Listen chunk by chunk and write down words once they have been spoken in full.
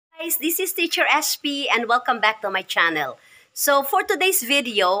Guys, this is Teacher Espie and welcome back to my channel. So for today's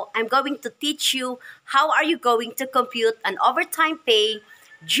video, I'm going to teach you how are you going to compute an overtime pay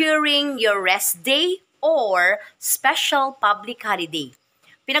during your rest day or special public holiday.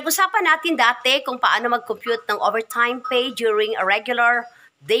 Pinag-usapan natin dati kung paano mag-compute ng overtime pay during a regular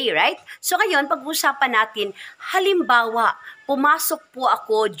day, right? So ngayon, pag-usapan natin, halimbawa, pumasok po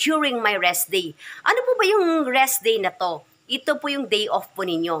ako during my rest day. Ano po ba yung rest day na to? Ito po yung day off po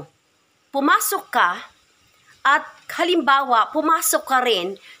ninyo. Pumasok ka at halimbawa, pumasok ka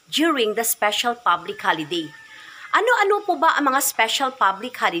rin during the special public holiday. Ano-ano po ba ang mga special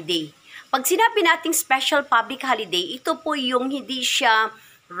public holiday? Pag sinabi nating special public holiday, ito po yung hindi siya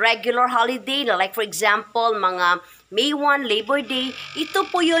regular holiday, like for example, mga May 1, Labor Day.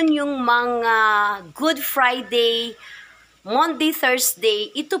 Ito po yun yung mga Good Friday, Monday,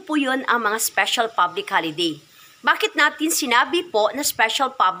 Thursday. Ito po yun ang mga special public holiday. Bakit natin sinabi po na special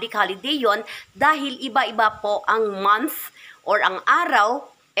public holiday yon? Dahil iba-iba po ang month or ang araw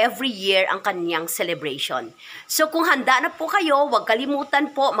every year ang kanyang celebration. So kung handa na po kayo, huwag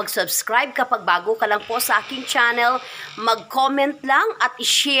kalimutan po mag-subscribe kapag bago ka lang po sa aking channel, mag-comment lang at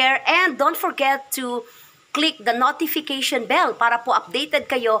i-share, and don't forget to click the notification bell para po updated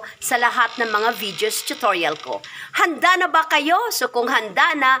kayo sa lahat ng mga videos tutorial ko. Handa na ba kayo? So kung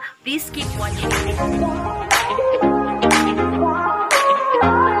handa na, please keep watching.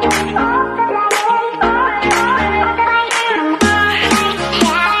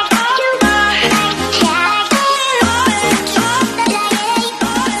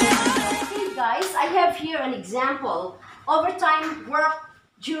 Example, overtime work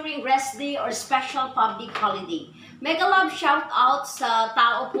during rest day or special public holiday. Mega love shout out sa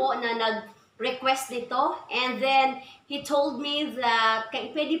tao po na nag-request nito, and then he told me that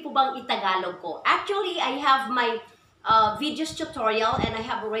pwede po bang itagalog ko. Actually, I have my videos tutorial and I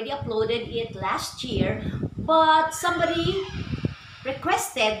have already uploaded it last year, but somebody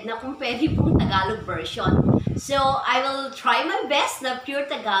requested na kung pwede pong Tagalog version. So, I will try my best na pure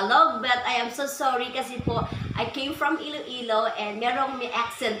Tagalog, but I am so sorry kasi po, I came from Iloilo and may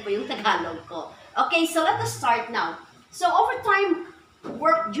accent po yung Tagalog ko. Okay, so let us start now. So, overtime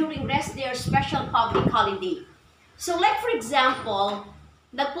work during rest day or special public holiday. So, like for example,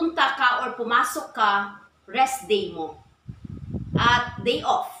 nagpunta ka or pumasok ka, rest day mo. At day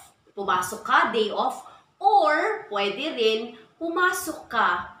off. Pumasok ka, day off. Or, pwede rin, pumasok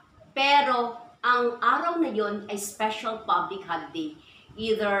ka, pero ang araw na yon ay special public holiday.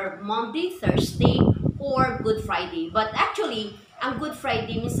 Either Monday, Thursday, or Good Friday. But actually, ang Good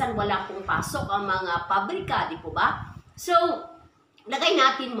Friday, minsan wala pong pasok ang mga pabrika, di po ba? So, lagay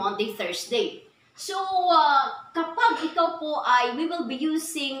natin Monday, Thursday. So, kapag ikaw po ay, we will be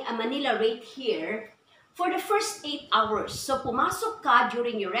using a Manila rate here for the first 8 hours. So, pumasok ka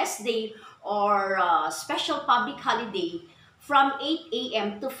during your rest day or special public holiday, from 8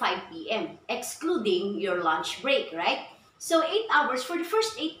 a.m. to 5 p.m., excluding your lunch break, right? So, 8 hours, for the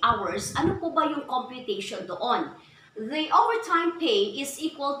first 8 hours, ano po ba yung computation doon? The overtime pay is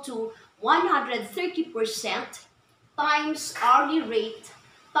equal to 130% times hourly rate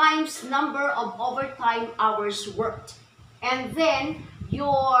times number of overtime hours worked. And then,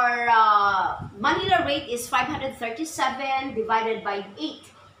 your Manila rate is 537 divided by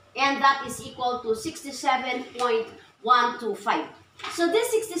 8. And that is equal to 67.125. So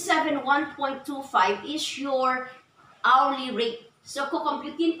this 67.125 is your hourly rate. So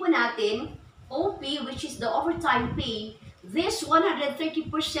kukomputin po natin OP, which is the overtime pay. This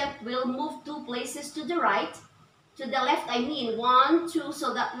 130% will move 2 places to the right. To the left, I mean 1, 2,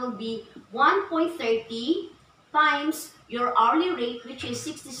 so that will be 1.30 times your hourly rate, which is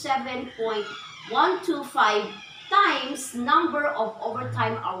 67.125 times number of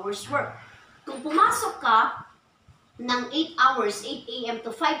overtime hours worked. Kung pumasok ka ng 8 hours, 8 a.m.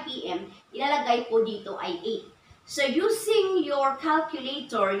 to 5 p.m., ilalagay po dito ay 8. So, using your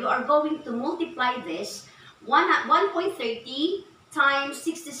calculator, you are going to multiply this 1.30 times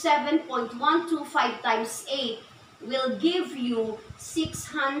 67.125 times 8 will give you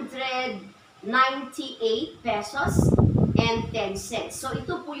 698 pesos and 10 cents. So,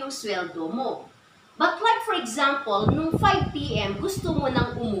 ito po yung sweldo mo. But like for example, nung 5 p.m., gusto mo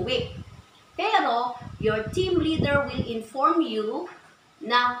nang umuwi. Pero, your team leader will inform you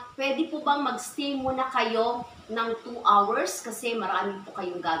na pwede po bang mag-stay muna kayo ng 2 hours kasi marami po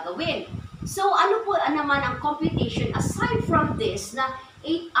kayong gagawin. So, ano po naman ang computation aside from this na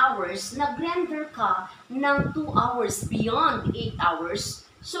 8 hours, nag-render ka ng 2 hours beyond 8 hours.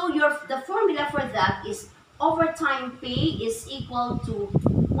 So, the formula for that is overtime pay is equal to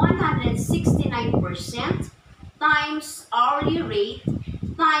 169% times hourly rate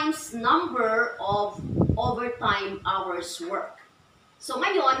times number of overtime hours work. So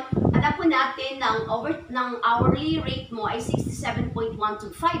ngayon, alam po natin ng hourly rate mo ay 67.125.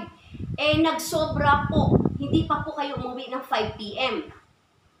 Nagsobra po, hindi pa po kayo umuwi ng 5 p.m.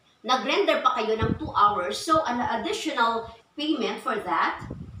 Nag-render pa kayo ng 2 hours. So, an additional payment for that.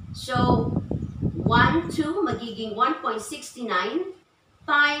 So, 1, 2, magiging 1.69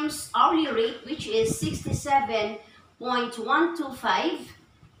 times hourly rate, which is 67.125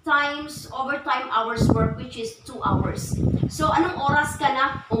 times overtime hours work, which is 2 hours. So, anong oras ka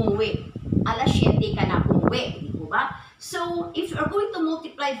na umuwi? Alas 7 ka na umuwi, di po ba? So, if you're going to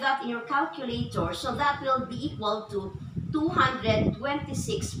multiply that in your calculator, so that will be equal to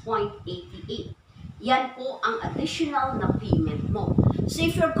 226.88. Yan po ang additional na payment mo. So,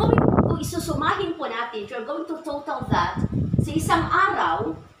 if you're going to, isusumahin po natin, if you're going to total that, sa isang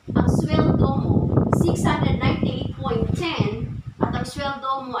araw, ang sweldo mo, 698.10, at ang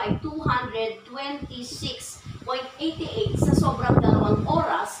sweldo mo ay 226.88 sa sobrang 2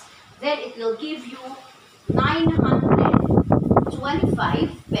 oras, then it will give you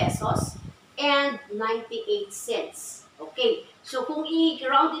 925 pesos and 98 cents. Okay, so kung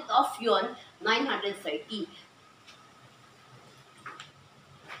i-round it off yun, 930.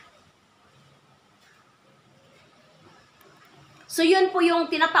 So, yun po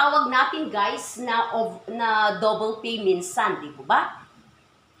yung tinatawag natin, guys, na double pay minsan, di po ba?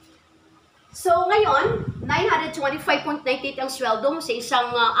 So, ngayon, 925.98 ang sweldo mo sa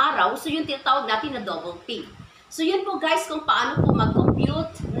isang araw. So, yun tinatawag natin na double pay. So, yun po, guys, kung paano po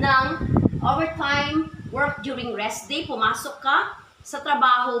mag-compute ng overtime work during rest day. Pumasok ka sa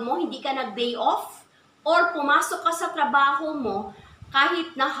trabaho mo, hindi ka nag-day off, or pumasok ka sa trabaho mo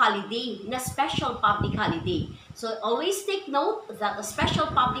kahit na holiday, na special public holiday. So, always take note that a special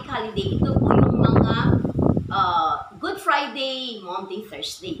public holiday, ito po yung mga Good Friday, Monday,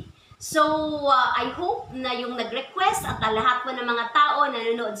 Thursday. So, I hope na yung nag-request at lahat po ng mga tao na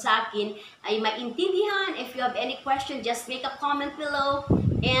nanonood sa akin ay maintindihan. If you have any question, just make a comment below.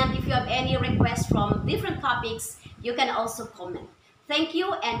 And if you have any requests from different topics, you can also comment. Thank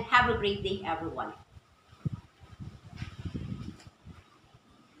you and have a great day, everyone.